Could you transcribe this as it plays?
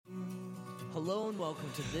Hello and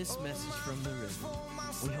welcome to this message from the river.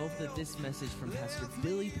 We hope that this message from Pastor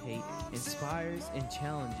Billy Pate inspires and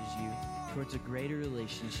challenges you towards a greater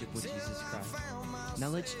relationship with Jesus Christ. Now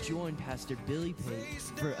let's join Pastor Billy Pate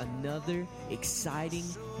for another exciting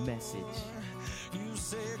message. You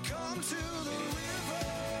say, come to the river,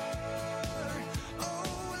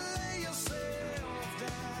 lay yourself down.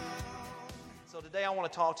 So today I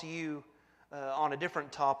want to talk to you on a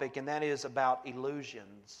different topic, and that is about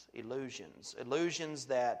illusions. Illusions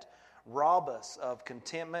that rob us of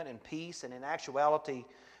contentment and peace, and in actuality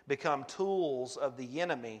become tools of the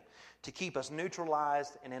enemy to keep us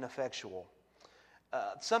neutralized and ineffectual.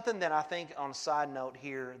 Something that I think, on a side note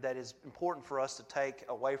here, that is important for us to take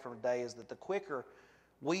away from today is that the quicker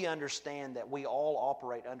we understand that we all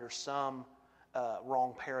operate under some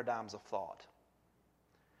wrong paradigms of thought.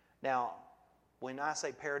 Now, when I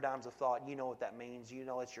say paradigms of thought, you know what that means. You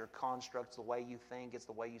know it's your constructs, the way you think, it's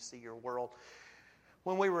the way you see your world.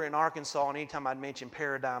 When we were in Arkansas, and anytime I'd mention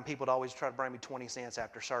paradigm, people would always try to bring me 20 cents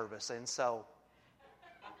after service. And so,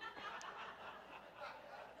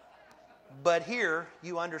 but here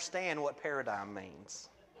you understand what paradigm means.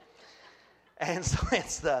 And so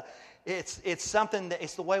it's something that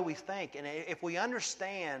it's the way we think. And if we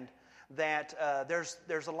understand that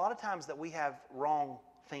there's a lot of times that we have wrong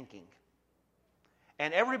thinking.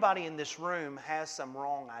 And everybody in this room has some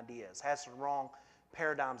wrong ideas, has some wrong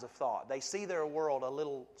paradigms of thought. They see their world a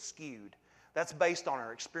little skewed. That's based on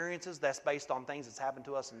our experiences. That's based on things that's happened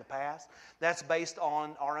to us in the past. That's based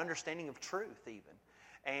on our understanding of truth even.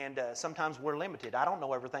 And sometimes we're limited. I don't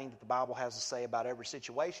know everything that the Bible has to say about every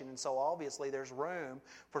situation. And so obviously there's room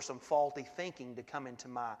for some faulty thinking to come into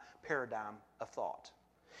my paradigm of thought.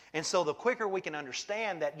 And so the quicker we can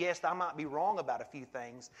understand that, yes, I might be wrong about a few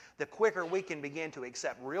things, the quicker we can begin to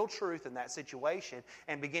accept real truth in that situation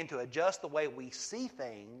and begin to adjust the way we see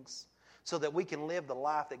things so that we can live the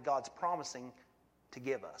life that God's promising to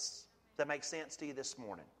give us. Does that make sense to you this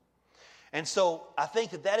morning? And so I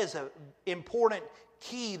think that is an important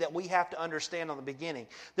key that we have to understand on the beginning.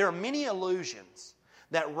 There are many illusions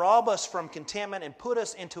that rob us from contentment and put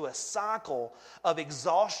us into a cycle of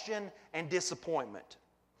exhaustion and disappointment.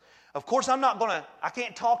 Of course, I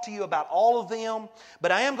can't talk to you about all of them,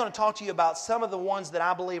 but I am going to talk to you about some of the ones that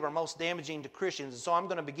I believe are most damaging to Christians, and so I'm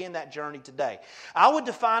going to begin that journey today. I would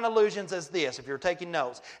define illusions as this, if you're taking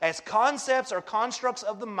notes, as concepts or constructs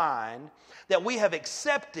of the mind that we have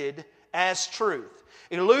accepted as truth.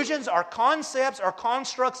 Illusions are concepts or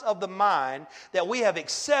constructs of the mind that we have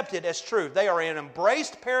accepted as truth. They are an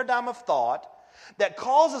embraced paradigm of thought that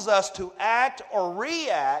causes us to act or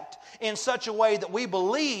react in such a way that we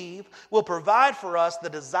believe will provide for us the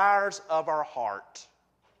desires of our heart.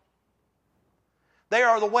 They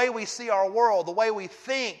are the way we see our world, the way we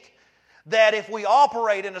think that if we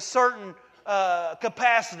operate in a certain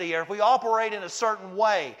capacity or if we operate in a certain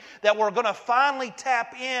way, that we're going to finally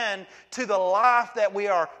tap in to the life that we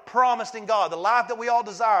are promised in God, the life that we all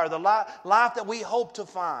desire, the life that we hope to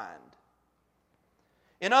find.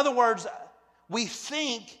 In other words, we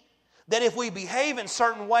think that if we behave in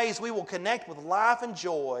certain ways, we will connect with life and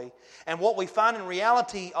joy. And what we find in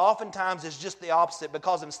reality oftentimes is just the opposite,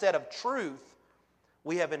 because instead of truth,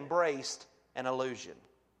 we have embraced an illusion.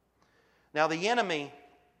 Now, the enemy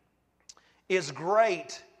is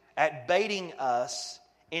great at baiting us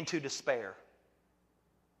into despair.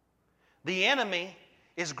 The enemy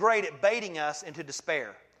is great at baiting us into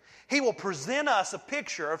despair. He will present us a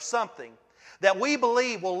picture of something that we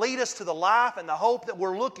believe will lead us to the life and the hope that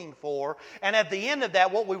we're looking for. And at the end of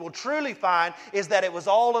that, what we will truly find is that it was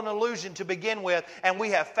all an illusion to begin with, and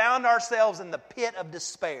we have found ourselves in the pit of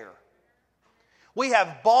despair. We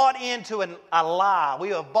have bought into a lie. We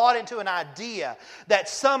have bought into an idea that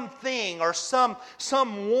something or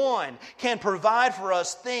someone can provide for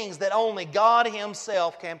us things that only God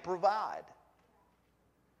Himself can provide.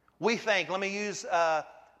 We think, let me use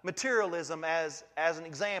materialism as an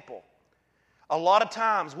example. A lot of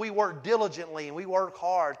times we work diligently and we work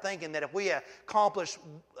hard thinking that if we accomplish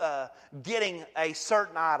getting a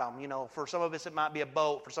certain item, for some of us it might be a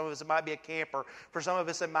boat, for some of us it might be a camper, for some of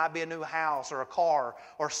us it might be a new house or a car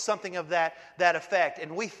or something of that effect.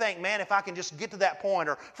 And we think, man, if I can just get to that point,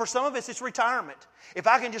 or for some of us it's retirement. If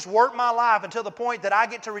I can just work my life until the point that I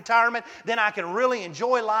get to retirement, then I can really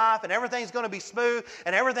enjoy life and everything's going to be smooth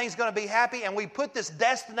and everything's going to be happy. And we put this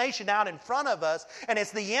destination out in front of us, and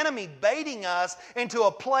it's the enemy baiting us into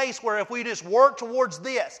a place where if we just work towards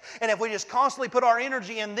this, and if we just constantly put our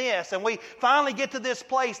energy in this, and we finally get to this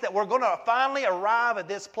place, that we're going to finally arrive at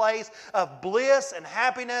this place of bliss and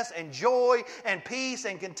happiness and joy and peace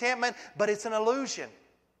and contentment, but it's an illusion.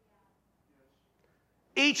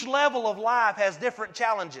 Each level of life has different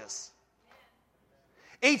challenges.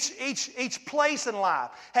 Each place in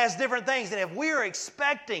life has different things. And if we're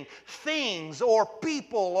expecting things or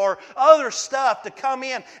people or other stuff to come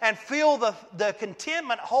in and fill the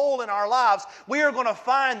contentment hole in our lives, we are going to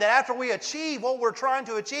find that after we achieve what we're trying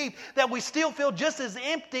to achieve, that we still feel just as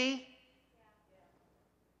empty.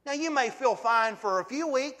 Now, you may feel fine for a few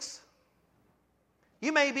weeks.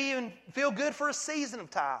 You may even feel good for a season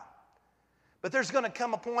of time. But there's going to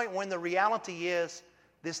come a point when the reality is,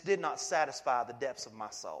 this did not satisfy the depths of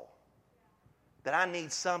my soul. That I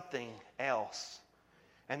need something else.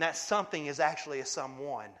 And that something is actually a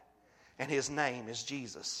someone. And His name is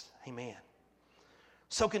Jesus. Amen.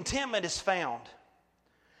 So contentment is found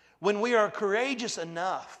when we are courageous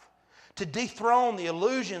enough to dethrone the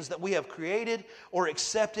illusions that we have created or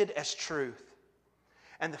accepted as truth.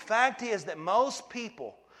 And the fact is that most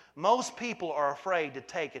people are afraid to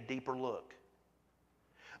take a deeper look.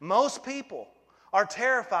 Most people are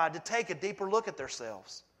terrified to take a deeper look at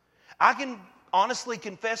themselves. I can honestly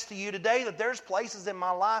confess to you today that there's places in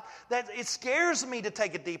my life that it scares me to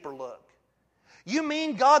take a deeper look. You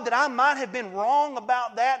mean, God, that I might have been wrong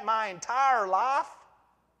about that my entire life?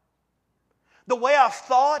 The way I've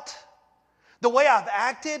thought, the way I've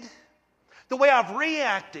acted, the way I've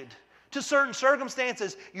reacted to certain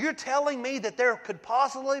circumstances, you're telling me that there could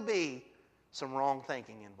possibly be some wrong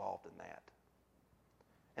thinking involved in that.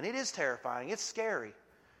 And it is terrifying. It's scary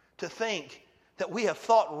to think that we have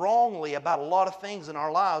thought wrongly about a lot of things in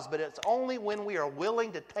our lives, but it's only when we are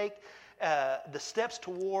willing to take the steps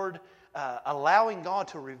toward allowing God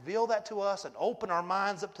to reveal that to us and open our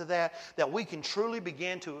minds up to that, that we can truly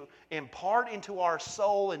begin to impart into our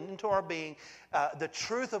soul and into our being the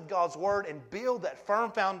truth of God's Word and build that firm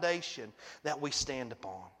foundation that we stand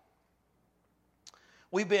upon.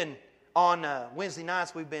 We've been on Wednesday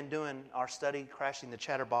nights, we've been doing our study, Crashing the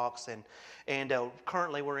Chatterbox, and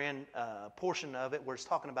currently we're in a portion of it where it's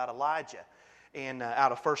talking about Elijah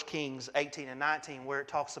out of 1 Kings 18 and 19, where it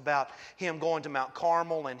talks about him going to Mount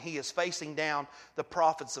Carmel, and he is facing down the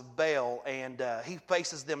prophets of Baal, and he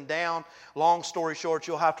faces them down. Long story short,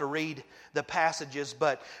 you'll have to read the passages,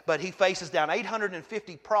 but he faces down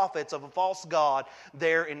 850 prophets of a false god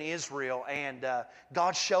there in Israel, and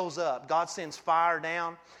God shows up. God sends fire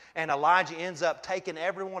down, and Elijah ends up taking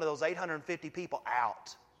every one of those 850 people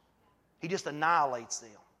out. He just annihilates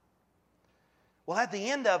them. Well, at the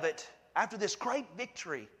end of it, after this great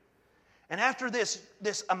victory, and after this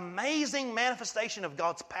amazing manifestation of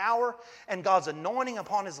God's power and God's anointing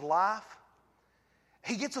upon his life,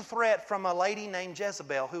 he gets a threat from a lady named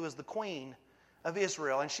Jezebel, who is the queen of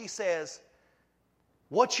Israel. And she says,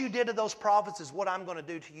 what you did to those prophets is what I'm going to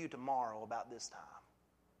do to you tomorrow about this time.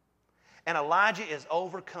 And Elijah is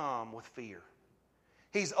overcome with fear.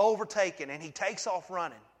 He's overtaken, and he takes off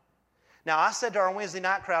running. Now, I said to our Wednesday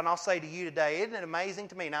night crowd, and I'll say to you today, isn't it amazing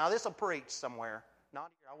to me? Now, this will preach somewhere.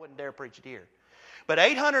 Not here. I wouldn't dare preach it here. But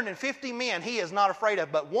 850 men he is not afraid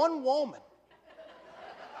of, but one woman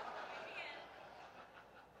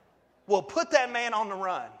will put that man on the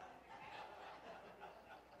run.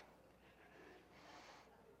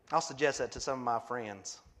 I'll suggest that to some of my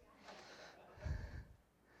friends.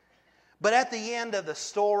 But at the end of the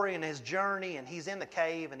story and his journey, and he's in the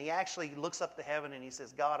cave, and he actually looks up to heaven and he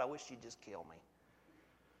says, God, I wish you'd just kill me.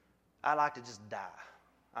 I'd like to just die.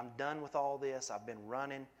 I'm done with all this. I've been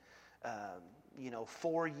running,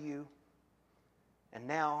 for you. And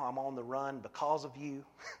now I'm on the run because of you.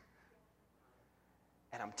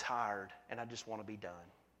 And I'm tired, and I just want to be done.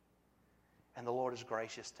 And the Lord is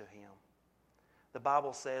gracious to him. The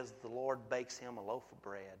Bible says the Lord bakes him a loaf of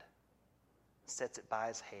bread, sets it by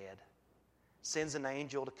his head, sends an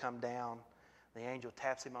angel to come down. The angel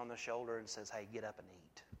taps him on the shoulder and says, hey, get up and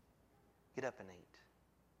eat. Get up and eat.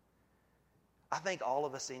 I think all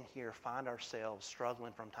of us in here find ourselves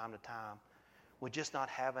struggling from time to time with just not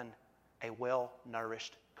having a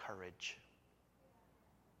well-nourished courage.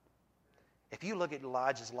 If you look at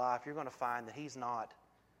Elijah's life, you're going to find that he's not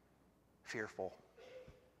fearful.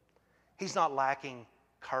 He's not lacking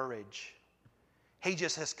courage. He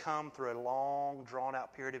just has come through a long,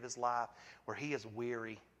 drawn-out period of his life where he is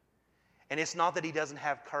weary. And it's not that he doesn't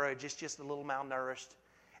have courage. It's just a little malnourished.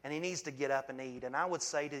 And he needs to get up and eat. And I would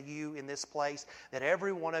say to you in this place that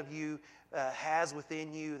every one of you has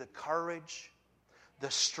within you the courage,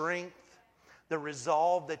 the strength, the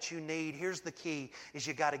resolve that you need. Here's the key, is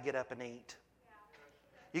you got to get up and eat.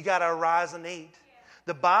 You got to arise and eat.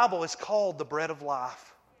 The Bible is called the bread of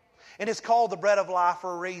life. And it's called the bread of life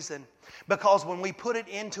for a reason. Because when we put it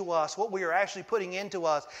into us, what we are actually putting into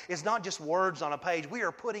us is not just words on a page. We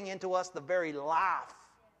are putting into us the very life.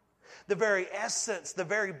 the very essence, the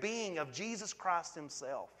very being of Jesus Christ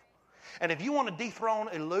Himself. And if you want to dethrone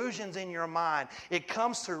illusions in your mind, it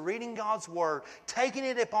comes through reading God's Word, taking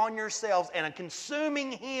it upon yourselves, and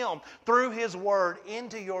consuming Him through His Word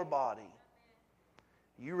into your body.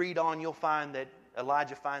 You read on, you'll find that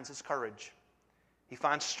Elijah finds his courage. He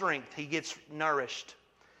finds strength. He gets nourished.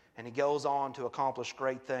 And he goes on to accomplish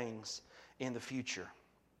great things in the future.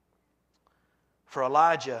 For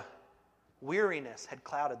Elijah, weariness had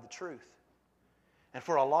clouded the truth. And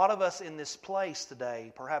for a lot of us in this place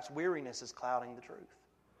today, perhaps weariness is clouding the truth.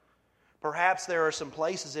 Perhaps there are some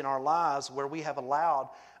places in our lives where we have allowed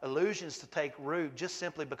illusions to take root just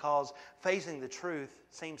simply because facing the truth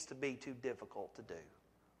seems to be too difficult to do.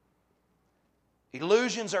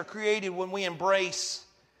 Illusions are created when we embrace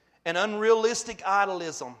an unrealistic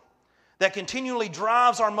idolism that continually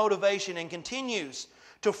drives our motivation and continues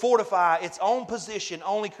to fortify its own position,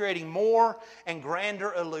 only creating more and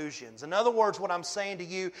grander illusions. In other words, what I'm saying to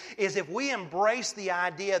you is if we embrace the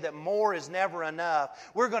idea that more is never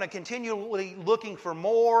enough, we're going to continually looking for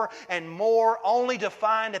more and more, only to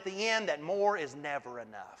find at the end that more is never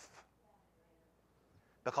enough.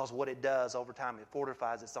 Because what it does over time, it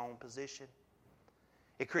fortifies its own position.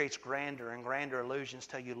 It creates grander and grander illusions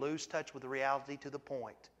till you lose touch with the reality to the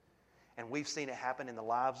point. And we've seen it happen in the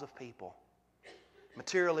lives of people.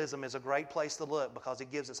 Materialism is a great place to look because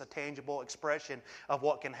it gives us a tangible expression of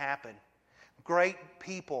what can happen. Great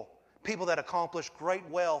people, people that accomplished great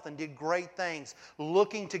wealth and did great things,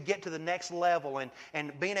 looking to get to the next level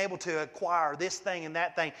and being able to acquire this thing and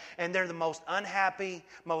that thing. And they're the most unhappy,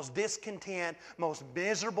 most discontent, most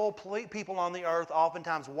miserable people on the earth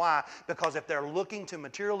oftentimes. Why? Because if they're looking to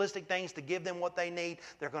materialistic things to give them what they need,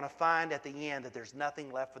 they're going to find at the end that there's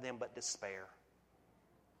nothing left for them but despair.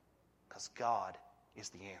 Because God is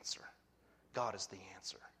the answer. God is the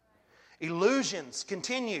answer. Illusions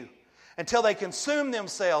continue until they consume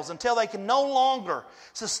themselves, until they can no longer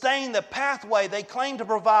sustain the pathway they claim to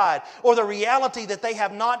provide, or the reality that they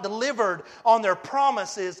have not delivered on their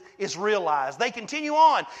promises is realized. They continue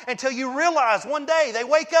on until you realize one day, they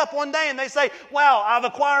wake up one day and they say, wow, I've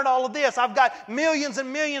acquired all of this. I've got millions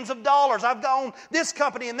and millions of dollars. I've owned this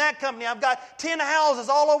company and that company. I've got 10 houses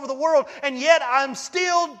all over the world, and yet I'm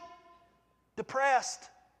still depressed.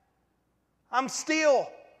 I'm still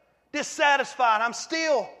dissatisfied. I'm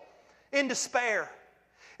still in despair.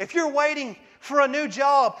 If you're waiting for a new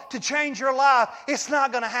job to change your life, it's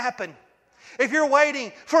not going to happen. If you're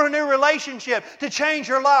waiting for a new relationship to change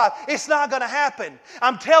your life, it's not going to happen.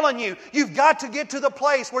 I'm telling you, you've got to get to the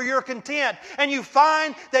place where you're content and you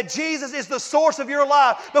find that Jesus is the source of your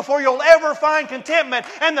life before you'll ever find contentment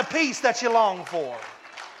and the peace that you long for.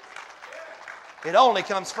 It only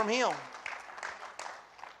comes from Him.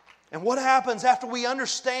 And what happens after we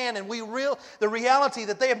understand and the reality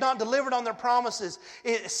that they have not delivered on their promises,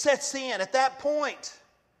 it sets in. At that point,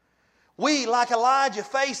 we, like Elijah,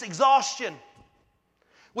 face exhaustion.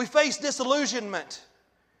 We face disillusionment.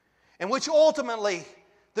 And which ultimately,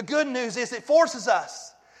 the good news is it forces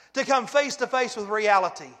us to come face to face with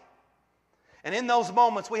reality. And in those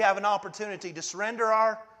moments, we have an opportunity to surrender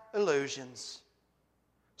our illusions,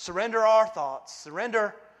 surrender our thoughts,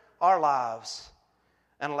 surrender our lives,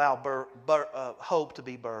 and allow hope to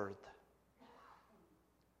be birthed.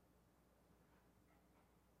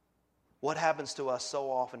 What happens to us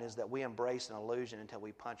so often is that we embrace an illusion until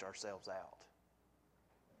we punch ourselves out.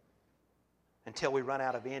 Until we run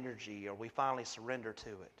out of energy or we finally surrender to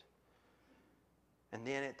it. And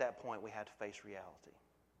then at that point we have to face reality.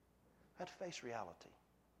 We have to face reality.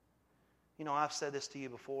 You know, I've said this to you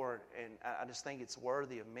before, and I just think it's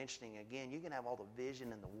worthy of mentioning again. You can have all the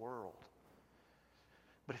vision in the world,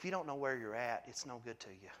 but if you don't know where you're at, it's no good to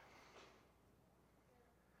you.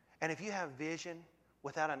 And if you have vision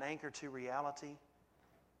without an anchor to reality,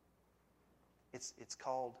 it's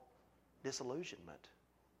called disillusionment.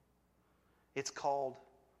 It's called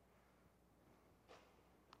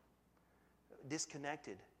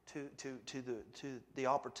disconnected to the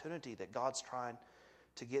opportunity that God's trying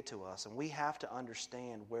to get to us. And we have to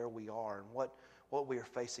understand where we are and what we are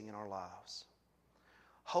facing in our lives.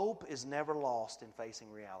 Hope is never lost in facing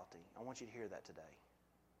reality. I want you to hear that today.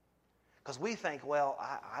 Because we think, well,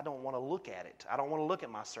 I don't want to look at it. I don't want to look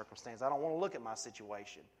at my circumstance. I don't want to look at my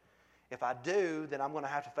situation. If I do, then I'm going to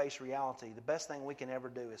have to face reality. The best thing we can ever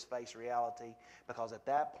do is face reality, because at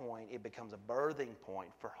that point, it becomes a birthing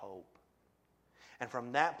point for hope. And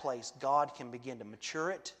from that place, God can begin to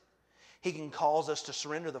mature it. He can cause us to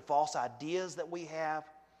surrender the false ideas that we have,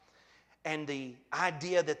 and the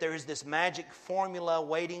idea that there is this magic formula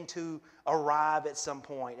waiting to arrive at some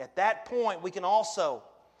point. At that point, we can also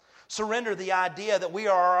Surrender the idea that we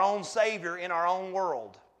are our own Savior in our own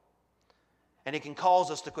world. And it can cause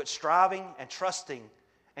us to quit striving and trusting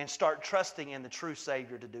and start trusting in the true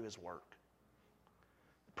Savior to do His work.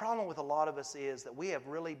 The problem with a lot of us is that we have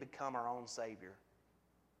really become our own Savior.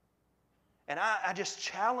 And I just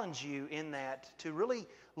challenge you in that to really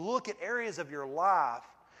look at areas of your life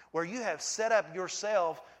where you have set up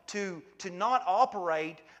yourself to not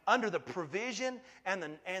operate under the provision and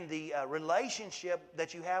the relationship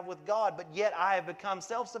that you have with God, but yet I have become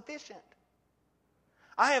self-sufficient.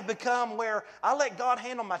 I have become where I let God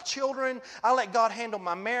handle my children, I let God handle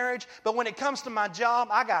my marriage, but when it comes to my job,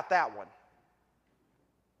 I got that one.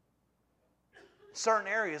 Certain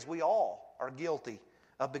areas we all are guilty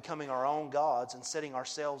of becoming our own gods and setting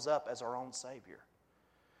ourselves up as our own Savior.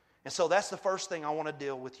 And so that's the first thing I want to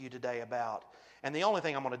deal with you today about. And the only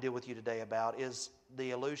thing I'm going to deal with you today about is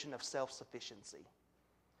the illusion of self-sufficiency.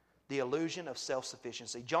 The illusion of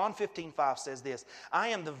self-sufficiency. John 15:5 says this, I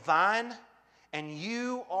am the vine and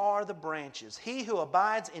you are the branches. He who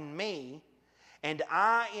abides in me and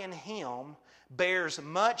I in him bears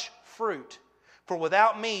much fruit. For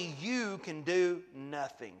without me you can do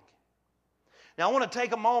nothing. Now I want to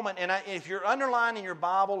take a moment, and if you're underlining your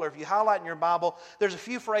Bible or if you highlight in your Bible, there's a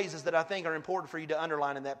few phrases that I think are important for you to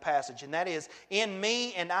underline in that passage. And that is, in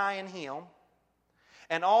me and I in him.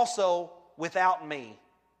 And also, without me.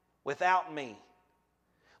 Without me.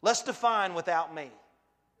 Let's define without me.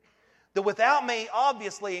 The without me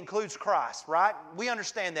obviously includes Christ, right? We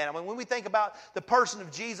understand that. I mean, when we think about the person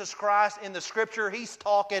of Jesus Christ in the Scripture, He's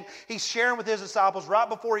talking, He's sharing with His disciples right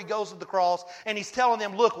before He goes to the cross, and He's telling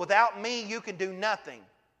them, look, without me you can do nothing.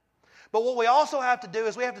 But what we also have to do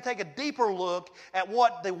is we have to take a deeper look at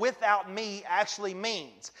what the without me actually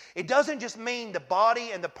means. It doesn't just mean the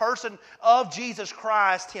body and the person of Jesus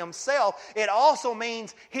Christ Himself. It also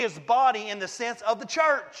means His body in the sense of the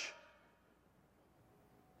church.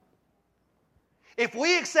 If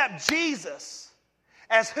we accept Jesus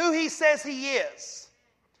as who He says He is,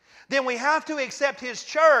 then we have to accept His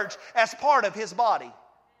church as part of His body.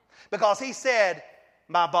 Because He said,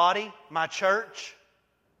 my body, my church.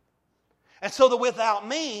 And so the without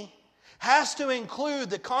me has to include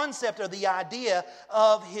the concept or the idea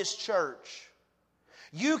of His church.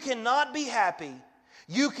 You cannot be happy,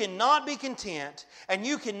 you cannot be content, and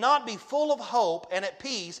you cannot be full of hope and at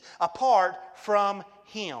peace apart from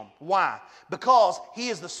Him. Why? Because He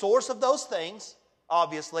is the source of those things,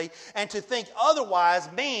 obviously, and to think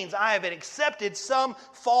otherwise means I have accepted some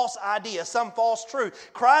false idea, some false truth.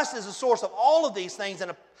 Christ is the source of all of these things,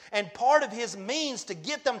 and part of His means to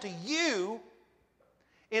get them to you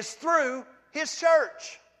is through His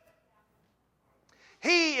church.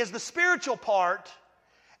 He is the spiritual part,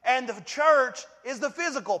 and the church is the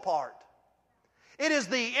physical part. It is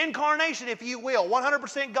the incarnation, if you will,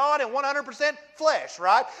 100% God and 100% flesh,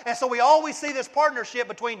 right? And so we always see this partnership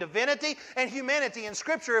between divinity and humanity in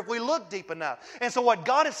Scripture if we look deep enough. And so what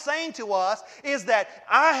God is saying to us is that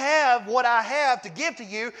I have what I have to give to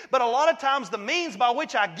you, but a lot of times the means by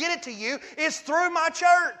which I get it to you is through my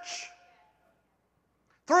church,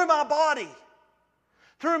 through my body,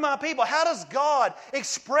 through my people. How does God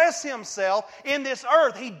express Himself in this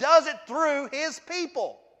earth? He does it through His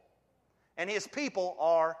people. And His people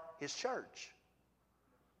are His church.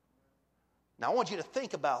 Now I want you to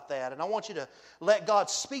think about that, and I want you to let God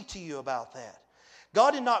speak to you about that.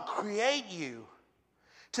 God did not create you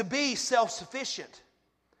to be self-sufficient.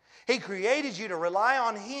 He created you to rely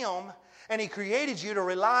on Him, and He created you to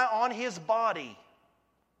rely on His body.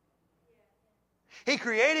 He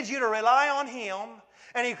created you to rely on Him,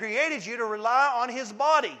 and He created you to rely on His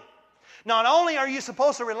body. Not only are you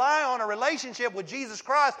supposed to rely on a relationship with Jesus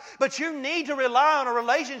Christ, but you need to rely on a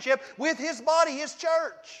relationship with His body, His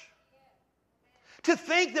church. To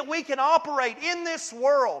think that we can operate in this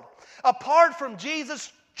world apart from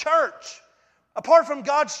Jesus' church, apart from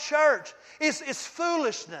God's church, is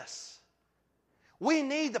foolishness. We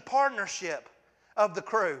need the partnership of the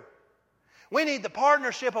crew. We need the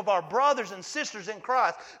partnership of our brothers and sisters in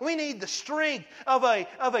Christ. We need the strength of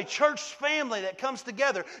a church family that comes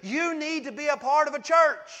together. You need to be a part of a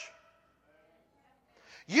church.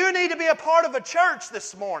 You need to be a part of a church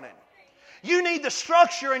this morning. You need the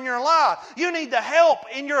structure in your life. You need the help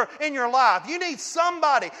in your life. You need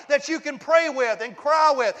somebody that you can pray with and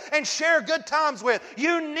cry with and share good times with.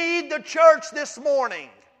 You need the church this morning.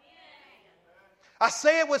 I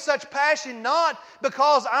say it with such passion, not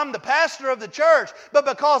because I'm the pastor of the church, but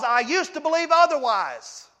because I used to believe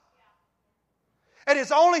otherwise. And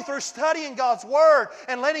it's only through studying God's Word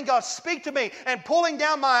and letting God speak to me and pulling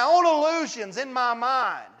down my own illusions in my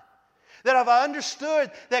mind That I've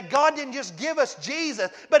understood that God didn't just give us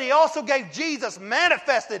Jesus, but He also gave Jesus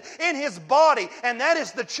manifested in His body, and that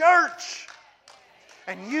is the church.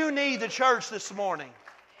 And you need the church this morning.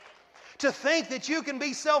 To think that you can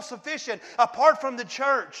be self-sufficient apart from the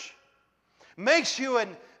church makes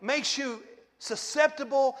you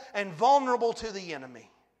susceptible and vulnerable to the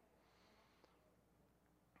enemy.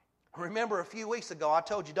 Remember a few weeks ago I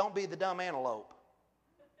told you don't be the dumb antelope.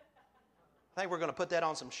 I think we're going to put that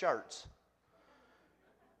on some shirts.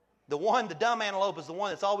 The dumb antelope is the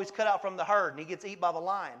one that's always cut out from the herd and he gets eaten by the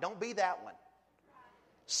lion. Don't be that one.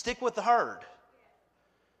 Stick with the herd.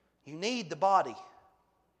 You need the body.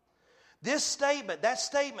 That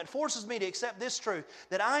statement forces me to accept this truth,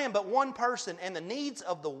 that I am but one person and the needs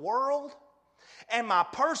of the world and my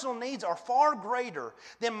personal needs are far greater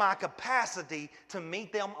than my capacity to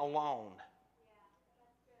meet them alone.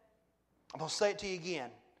 I'm going to say it to you again.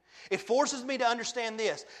 It forces me to understand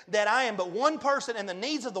this, that I am but one person and the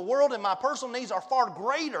needs of the world and my personal needs are far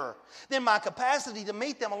greater than my capacity to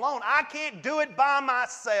meet them alone. I can't do it by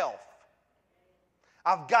myself.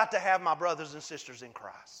 I've got to have my brothers and sisters in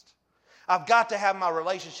Christ. I've got to have my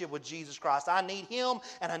relationship with Jesus Christ. I need Him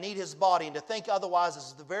and I need His body. And to think otherwise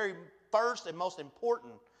is the very first and most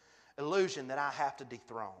important illusion that I have to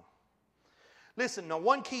dethrone. Listen, now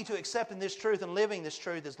one key to accepting this truth and living this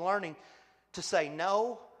truth is learning to say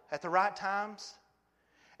no at the right times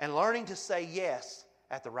and learning to say yes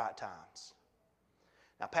at the right times.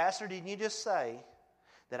 Now, Pastor, didn't you just say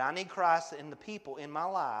that I need Christ and the people in my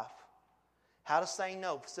life? How to say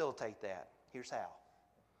no, facilitate that. Here's how.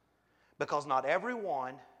 Because not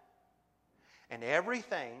everyone and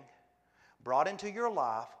everything brought into your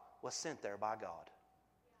life was sent there by God.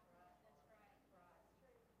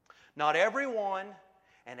 Not everyone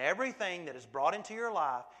and everything that is brought into your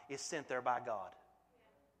life is sent there by God.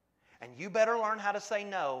 And you better learn how to say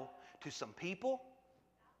no to some people.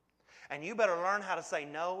 And you better learn how to say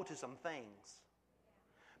no to some things.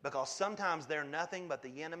 Because sometimes they're nothing but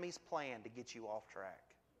the enemy's plan to get you off track.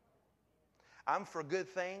 I'm for good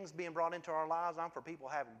things being brought into our lives. I'm for people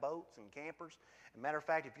having boats and campers. As a matter of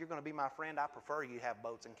fact, if you're going to be my friend, I prefer you have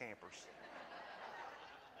boats and campers.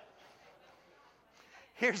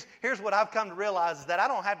 Here's what I've come to realize is that I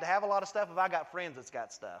don't have to have a lot of stuff if I got friends that's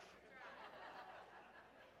got stuff.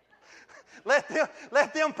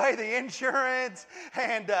 Let them pay the insurance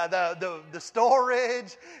and the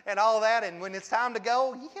storage and all that. And when it's time to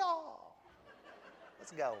go,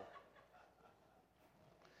 let's go.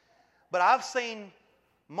 But I've seen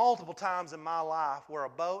multiple times in my life where a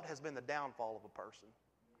boat has been the downfall of a person.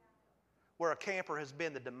 Where a camper has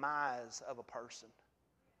been the demise of a person.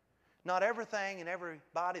 Not everything and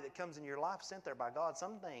everybody that comes in your life is sent there by God.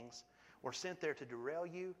 Some things were sent there to derail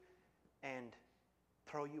you and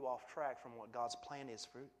throw you off track from what God's plan is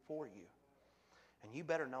for you. And you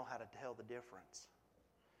better know how to tell the difference.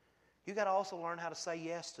 You got to also learn how to say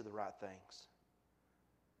yes to the right things.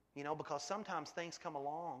 You know, because sometimes things come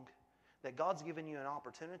along that God's given you an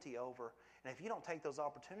opportunity over, and if you don't take those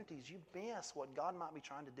opportunities, you miss what God might be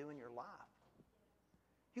trying to do in your life.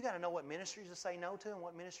 You got to know what ministries to say no to and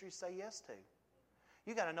what ministries to say yes to.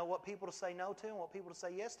 You got to know what people to say no to and what people to say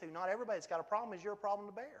yes to. Not everybody that's got a problem is your problem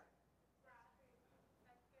to bear.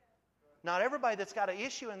 Not everybody that's got an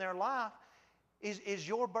issue in their life is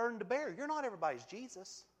your burden to bear. You're not everybody's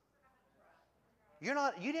Jesus. You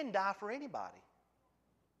didn't die for anybody.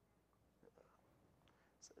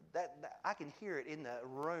 That I can hear it in the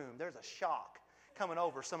room. There's a shock coming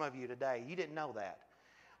over some of you today. You didn't know that.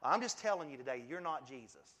 I'm just telling you today, you're not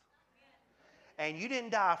Jesus. And you didn't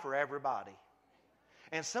die for everybody.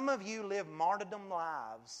 And some of you live martyrdom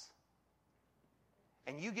lives.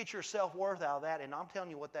 And you get your self-worth out of that. And I'm telling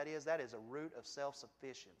you what that is. That is a root of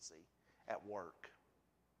self-sufficiency at work.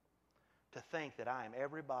 To think that I am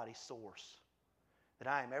everybody's source. That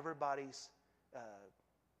I am everybody's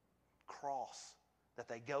cross that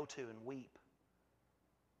they go to and weep.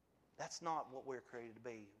 That's not what we're created to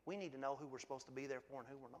be. We need to know who we're supposed to be there for and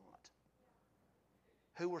who we're not.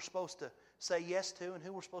 Who we're supposed to say yes to and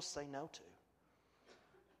who we're supposed to say no to.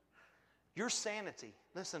 Your sanity,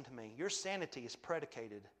 listen to me, your sanity is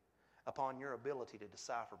predicated upon your ability to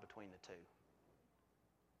decipher between the two.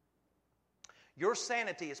 Your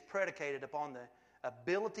sanity is predicated upon the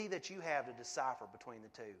ability that you have to decipher between the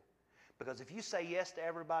two. Because if you say yes to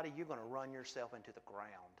everybody, you're going to run yourself into the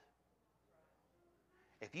ground.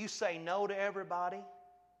 If you say no to everybody,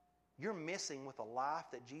 you're missing with the life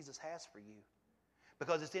that Jesus has for you.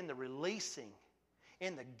 Because it's in the releasing,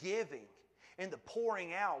 in the giving, in the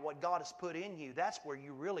pouring out what God has put in you. That's where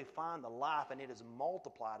you really find the life and it is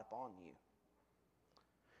multiplied upon you.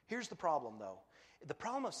 Here's the problem though. The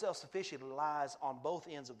problem of self-sufficiency lies on both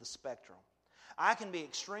ends of the spectrum. I can be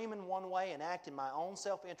extreme in one way and act in my own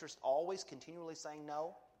self-interest, always continually saying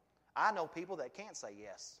no. I know people that can't say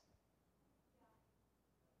yes.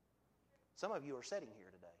 Some of you are sitting here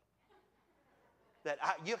today. That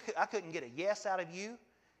I couldn't get a yes out of you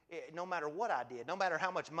no matter what I did. No matter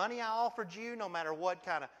how much money I offered you, no matter what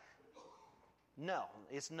kind of... No,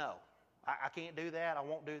 it's no. I can't do that. I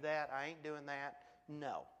won't do that. I ain't doing that.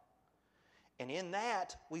 No. And in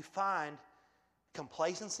that, we find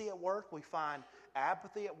complacency at work. We find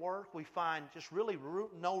apathy at work. We find just really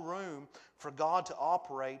no room for God to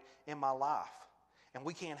operate in my life. And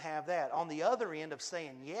we can't have that. On the other end of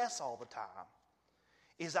saying yes all the time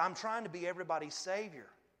is I'm trying to be everybody's Savior.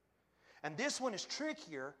 And this one is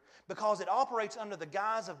trickier because it operates under the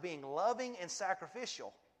guise of being loving and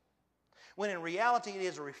sacrificial, when in reality it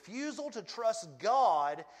is a refusal to trust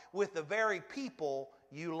God with the very people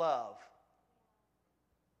you love.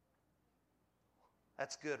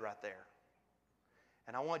 That's good right there.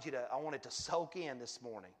 And I want it to soak in this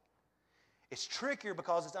morning. It's trickier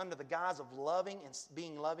because it's under the guise of loving and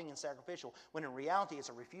being loving and sacrificial, when in reality it's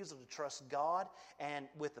a refusal to trust God and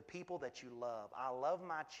with the people that you love. I love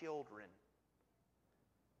my children.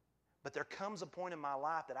 But there comes a point in my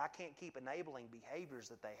life that I can't keep enabling behaviors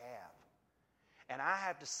that they have. And I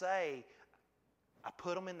have to say, I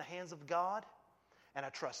put them in the hands of God, and I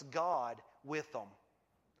trust God with them.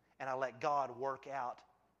 And I let God work out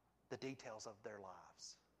the details of their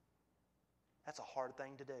lives. That's a hard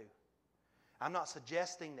thing to do. I'm not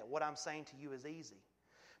suggesting that what I'm saying to you is easy.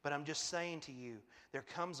 But I'm just saying to you, there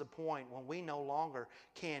comes a point when we no longer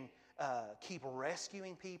can keep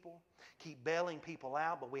rescuing people, keep bailing people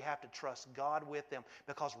out, but we have to trust God with them,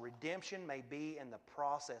 because redemption may be in the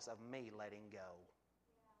process of me letting go.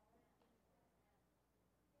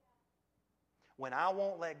 When I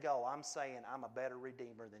won't let go, I'm saying I'm a better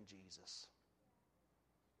redeemer than Jesus.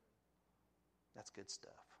 That's good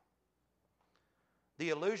stuff. The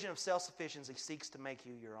illusion of self-sufficiency seeks to make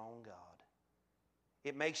you your own God.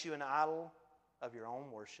 It makes you an idol of your own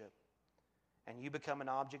worship, and you become an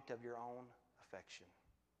object of your own affection.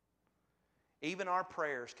 Even our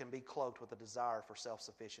prayers can be cloaked with a desire for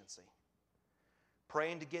self-sufficiency.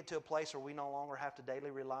 Praying to get to a place where we no longer have to daily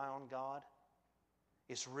rely on God,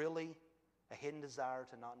 it's really a hidden desire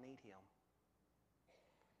to not need Him.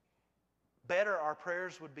 Better, our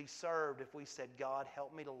prayers would be served if we said, God,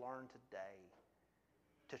 help me to learn today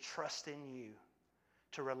to trust in You,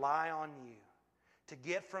 to rely on You, to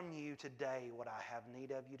get from You today what I have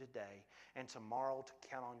need of You today, and tomorrow to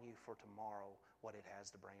count on You for tomorrow what it has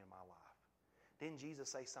to bring in my life. Didn't Jesus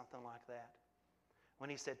say something like that? When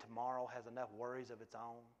He said tomorrow has enough worries of its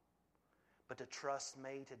own, but to trust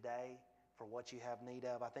Me today for what you have need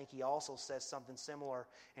of. I think He also says something similar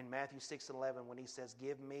in Matthew 6:11 when He says,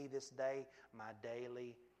 give Me this day my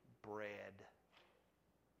daily bread.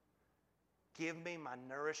 Give Me my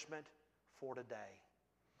nourishment for today.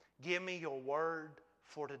 Give Me Your word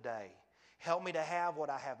for today. Help me to have what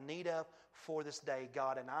I have need of for this day,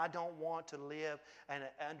 God. And I don't want to live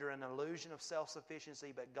under an illusion of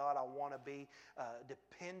self-sufficiency, but God, I want to be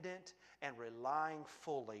dependent and relying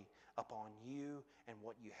fully upon You and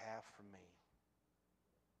what You have for me.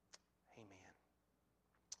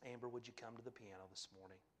 Amen. Amber, would you come to the piano this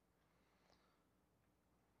morning?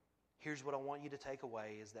 Here's what I want you to take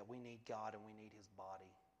away is that we need God and we need His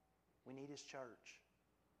body. We need His church.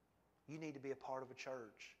 You need to be a part of a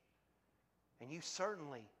church. And you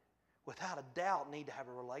certainly, without a doubt, need to have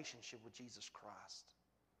a relationship with Jesus Christ.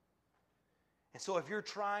 And so if you're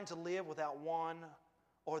trying to live without one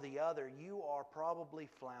or the other, you are probably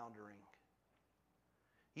floundering.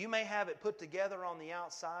 You may have it put together on the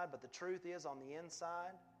outside, but the truth is on the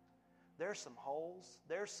inside, there's some holes.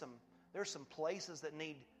 There's some places that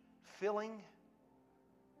need filling.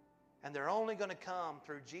 And they're only going to come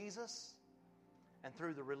through Jesus and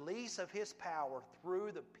through the release of His power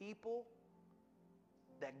through the people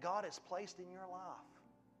that God has placed in your life.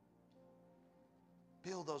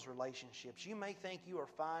 Build those relationships. You may think you are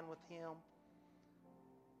fine with Him,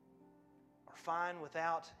 or fine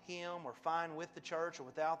without Him, or fine with the church or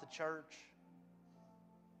without the church.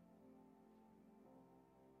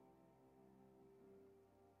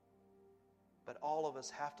 But all of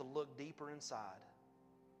us have to look deeper inside.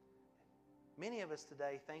 Many of us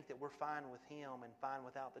today think that we're fine with Him and fine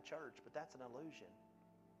without the church, but that's an illusion.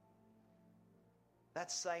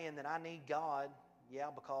 That's saying that I need God,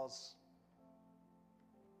 because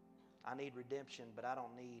I need redemption, but I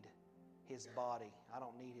don't need His body. I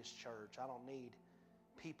don't need His church. I don't need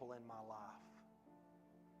people in my life.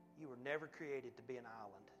 You were never created to be an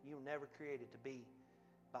island. You were never created to be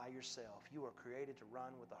by yourself. You are created to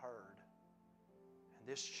run with the herd. And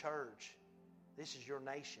this church, this is your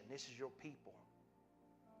nation. This is your people.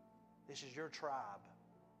 This is your tribe.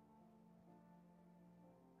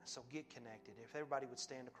 So get connected. If everybody would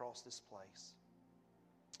stand across this place.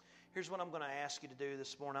 Here's what I'm going to ask you to do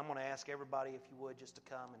this morning. I'm going to ask everybody, if you would, just to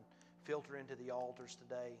come and filter into the altars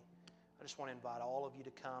today. I just want to invite all of you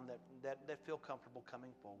to come that feel comfortable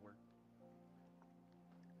coming forward.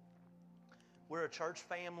 We're a church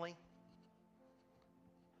family.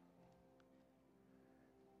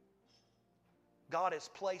 God has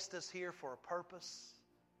placed us here for a purpose.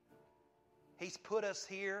 He's put us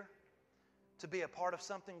here to be a part of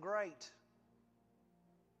something great.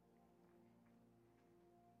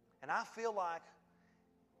 And I feel like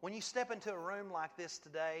when you step into a room like this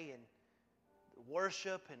today and the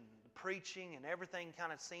worship and the preaching and everything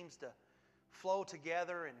kind of seems to flow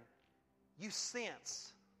together and you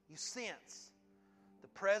sense the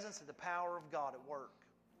presence and the power of God at work.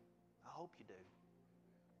 I hope you do.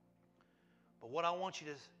 But what I want you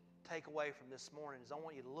to take away from this morning is I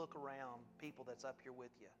want you to look around people that's up here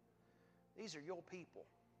with you. These are your people.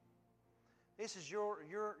 This is your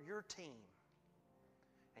team.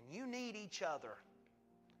 And you need each other.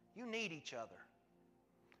 You need each other.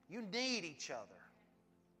 You need each other.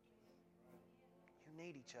 You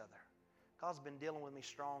need each other. God's been dealing with me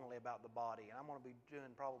strongly about the body, and I'm going to be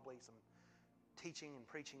doing probably some teaching and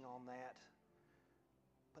preaching on that.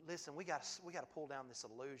 But listen, we got to pull down this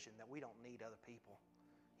illusion that we don't need other people.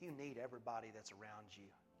 You need everybody that's around you.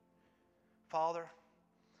 Father,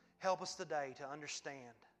 help us today to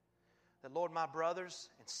understand that, Lord, my brothers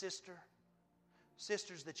and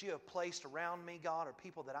sisters that you have placed around me, God, are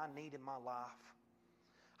people that I need in my life.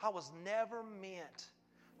 I was never meant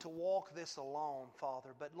to walk this alone,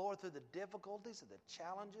 Father. But, Lord, through the difficulties and the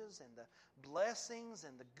challenges and the blessings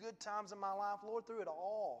and the good times in my life, Lord, through it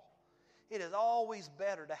all, it is always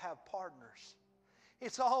better to have partners.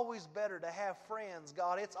 It's always better to have friends,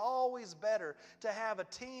 God. It's always better to have a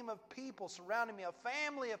team of people surrounding me, a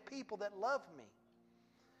family of people that love me.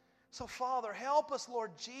 So, Father, help us,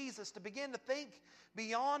 Lord Jesus, to begin to think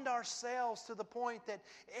beyond ourselves to the point that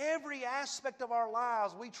every aspect of our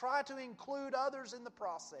lives, we try to include others in the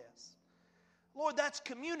process. Lord, that's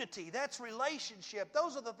community. That's relationship.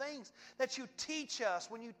 Those are the things that you teach us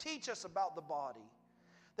when you teach us about the body.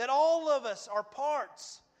 That all of us are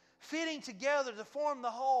parts fitting together to form the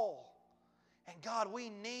whole. And God, we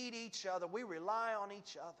need each other. We rely on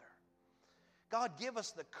each other. God, give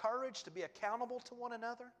us the courage to be accountable to one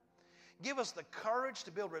another. Give us the courage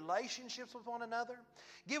to build relationships with one another.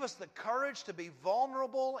 Give us the courage to be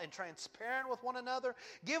vulnerable and transparent with one another.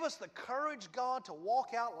 Give us the courage, God, to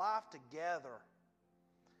walk out life together.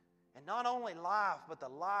 And not only life, but the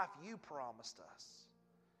life you promised us.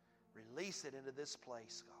 Release it into this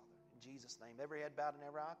place, Father. In Jesus' name. Every head bowed and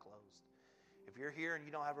every eye closed. If you're here and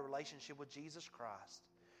you don't have a relationship with Jesus Christ,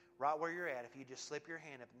 right where you're at, if you just slip your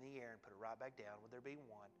hand up in the air and put it right back down, would there be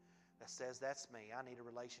one that says, that's me, I need a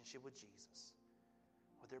relationship with Jesus?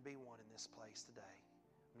 Would there be one in this place today?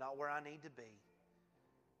 I'm not where I need to be.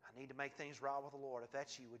 I need to make things right with the Lord. If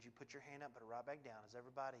that's you, would you put your hand up, put it right back down? Is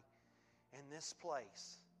everybody in this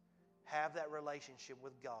place have that relationship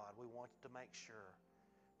with God? We want to make sure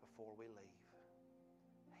before we leave.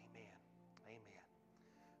 Amen. Amen.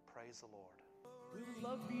 Praise the Lord. We would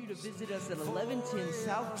love for you to visit us at 1110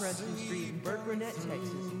 South Preston Street in Burkburnett,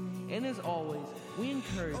 Texas. And as always, we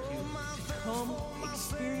encourage you to come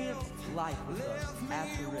experience life with us at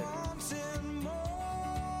the river.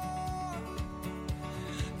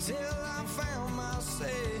 Till I found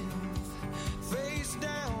myself face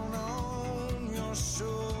down on your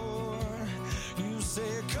shore. You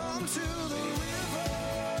said, come to the